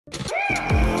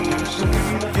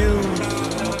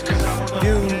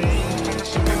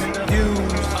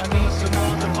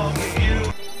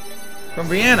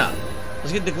from Brianna.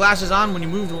 Let's get the glasses on. When you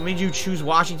moved, what made you choose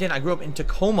Washington? I grew up in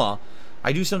Tacoma.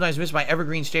 I do sometimes miss my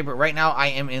evergreen state, but right now I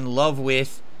am in love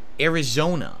with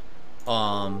Arizona.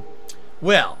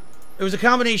 Well, it was a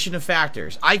combination of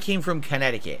factors. I came from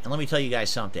Connecticut, and let me tell you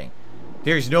guys something.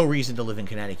 There's no reason to live in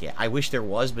Connecticut. I wish there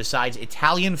was, besides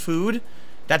Italian food.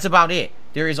 That's about it.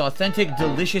 There is authentic,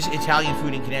 delicious Italian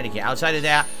food in Connecticut. Outside of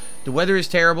that, the weather is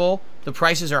terrible. The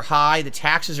prices are high. The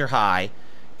taxes are high.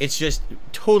 It's just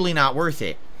totally not worth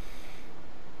it.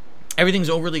 Everything's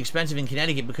overly expensive in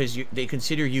Connecticut because they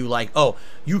consider you like, oh,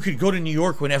 you could go to New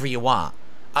York whenever you want.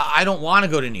 I don't want to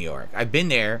go to New York. I've been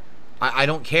there. I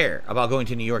don't care about going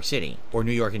to New York City or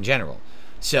New York in general.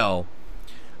 So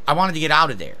I wanted to get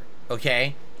out of there,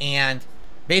 okay? And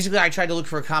basically I tried to look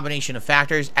for a combination of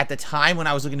factors. At the time when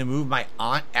I was looking to move, my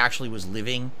aunt actually was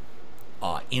living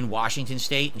in Washington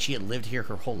State, and she had lived here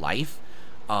her whole life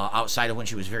outside of when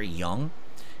she was very young,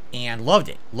 and loved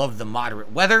it. Loved the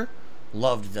moderate weather.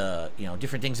 Loved the,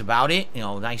 different things about it.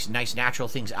 Nice natural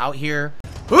things out here.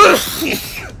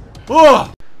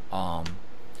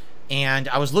 And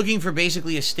I was looking for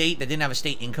basically a state that didn't have a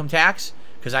state income tax,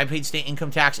 because I paid state income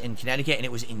tax in Connecticut, and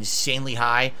it was insanely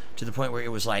high to the point where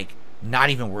it was like not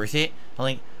even worth it. I'm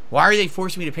like, why are they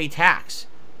forcing me to pay tax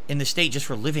in the state just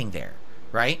for living there,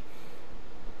 right?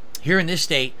 Here in this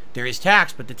state, there is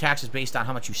tax, but the tax is based on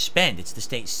how much you spend. It's the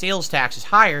state sales tax is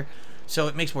higher, so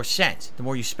it makes more sense. The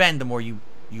more you spend, the more you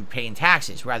pay in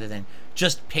taxes, rather than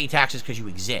just pay taxes because you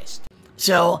exist.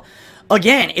 So,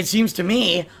 again, it seems to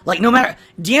me like no matter,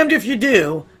 damned if you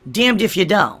do, damned if you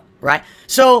don't, right?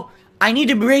 So, I need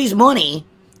to raise money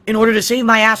in order to save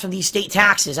my ass from these state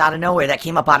taxes out of nowhere that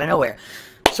came up out of nowhere.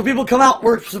 So people come out,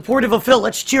 we're supportive of Phil,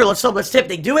 let's cheer, let's sub, let's tip.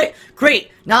 They do it, great.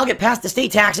 Now I'll get past the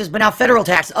state taxes, but now federal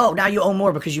tax. Oh, now you owe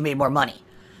more because you made more money.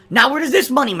 Now where does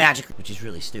this money magically? Which is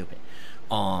really stupid.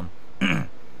 There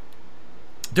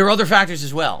are other factors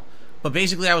as well. But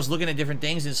basically I was looking at different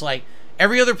things, and it's like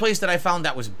every other place that I found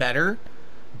that was better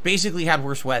basically had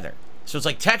worse weather. So it's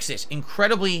like Texas,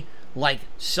 incredibly like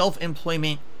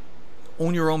self-employment,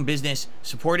 own your own business,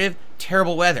 supportive,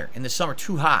 terrible weather. In the summer,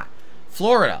 too hot.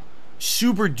 Florida,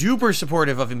 super duper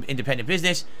supportive of independent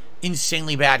business,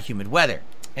 insanely bad humid weather.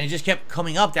 And it just kept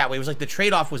coming up that way. It was like the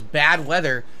trade-off was bad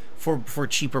weather for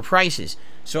cheaper prices.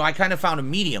 So I kind of found a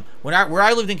medium. Where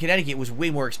I lived in Connecticut, it was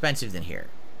way more expensive than here.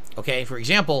 Okay, for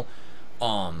example,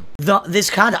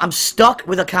 this condo, I'm stuck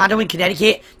with a condo in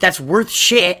Connecticut that's worth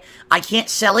shit. I can't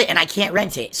sell it and I can't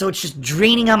rent it. So it's just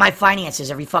draining on my finances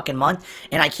every fucking month,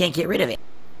 and I can't get rid of it.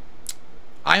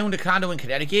 I owned a condo in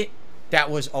Connecticut that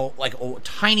was like a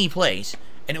tiny place,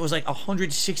 and it was like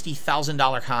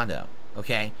 $160,000 condo,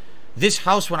 okay? This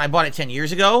house, when I bought it 10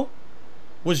 years ago,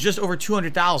 was just over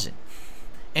 $200,000.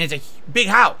 And it's a big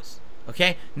house,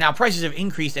 okay? Now, prices have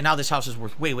increased, and now this house is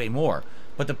worth way, way more.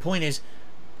 But the point is,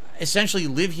 essentially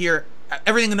live here,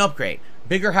 everything an upgrade.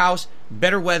 Bigger house,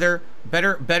 better weather,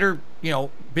 better,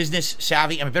 business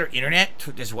savvy, I mean, better internet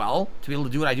as well, to be able to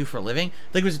do what I do for a living.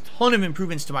 Like, there's a ton of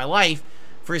improvements to my life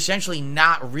for essentially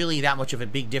not really that much of a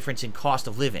big difference in cost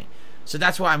of living. So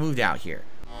that's why I moved out here.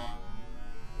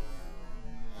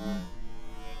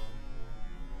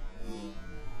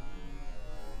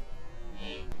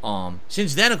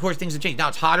 Since then, of course, things have changed. Now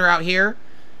it's hotter out here.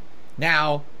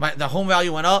 Now the home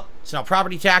value went up, so now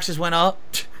property taxes went up.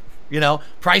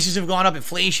 Prices have gone up,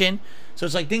 inflation. So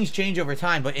it's like things change over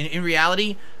time. But in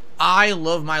reality, I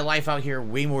love my life out here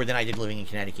way more than I did living in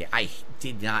Connecticut. I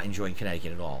did not enjoy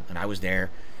Connecticut at all, and I was there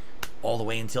all the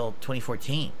way until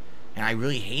 2014, and I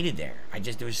really hated there.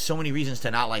 There was so many reasons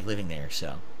to not like living there.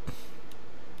 So,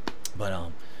 but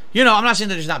I'm not saying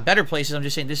that there's not better places. I'm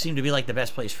just saying this seemed to be like the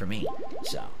best place for me.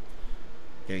 So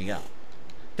there you go.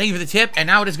 Thank you for the tip, and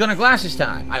now it is Gunner Glasses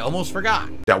time. I almost forgot.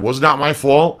 That was not my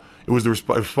fault. It was the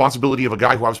responsibility of a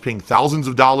guy who I was paying thousands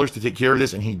of dollars to take care of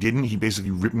this, and he didn't. He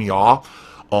basically ripped me off.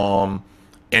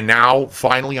 And now,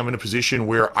 finally, I'm in a position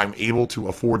where I'm able to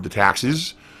afford the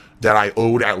taxes that I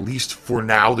owed, at least for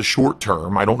now, the short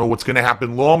term. I don't know what's going to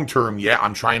happen long term yet.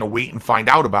 I'm trying to wait and find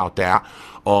out about that.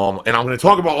 And I'm going to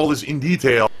talk about all this in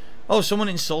detail. Oh, someone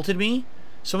insulted me?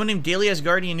 Someone named Daily as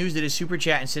Guardian News did a super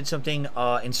chat and said something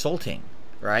insulting,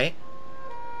 right?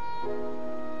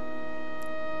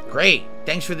 Great.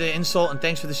 Thanks for the insult and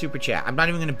thanks for the super chat. I'm not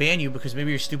even going to ban you because maybe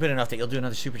you're stupid enough that you'll do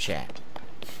another super chat.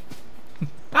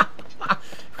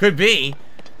 Could be.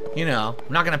 I'm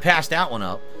not going to pass that one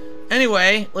up.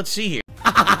 Anyway, let's see here.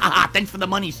 Thanks for the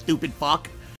money, stupid fuck.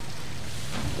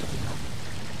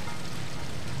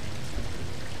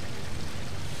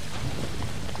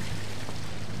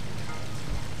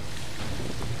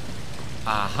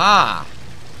 Aha.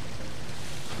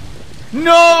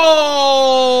 No!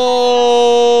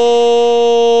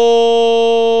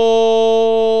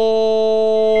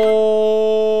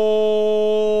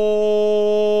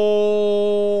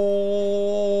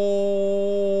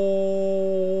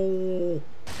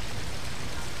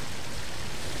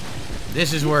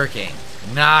 This is working.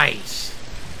 Nice.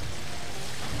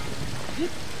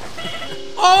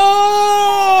 Oh!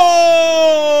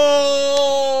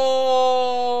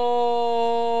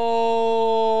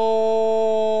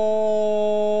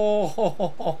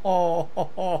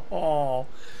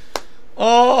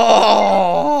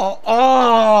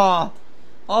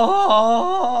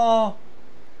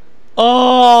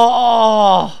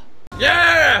 Oh!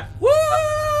 Yeah! Woo!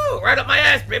 Right up my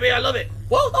ass, baby. I love it.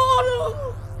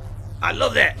 Whoa! I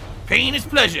love that. Pain is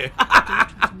pleasure.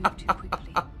 Don't move too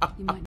quickly. You might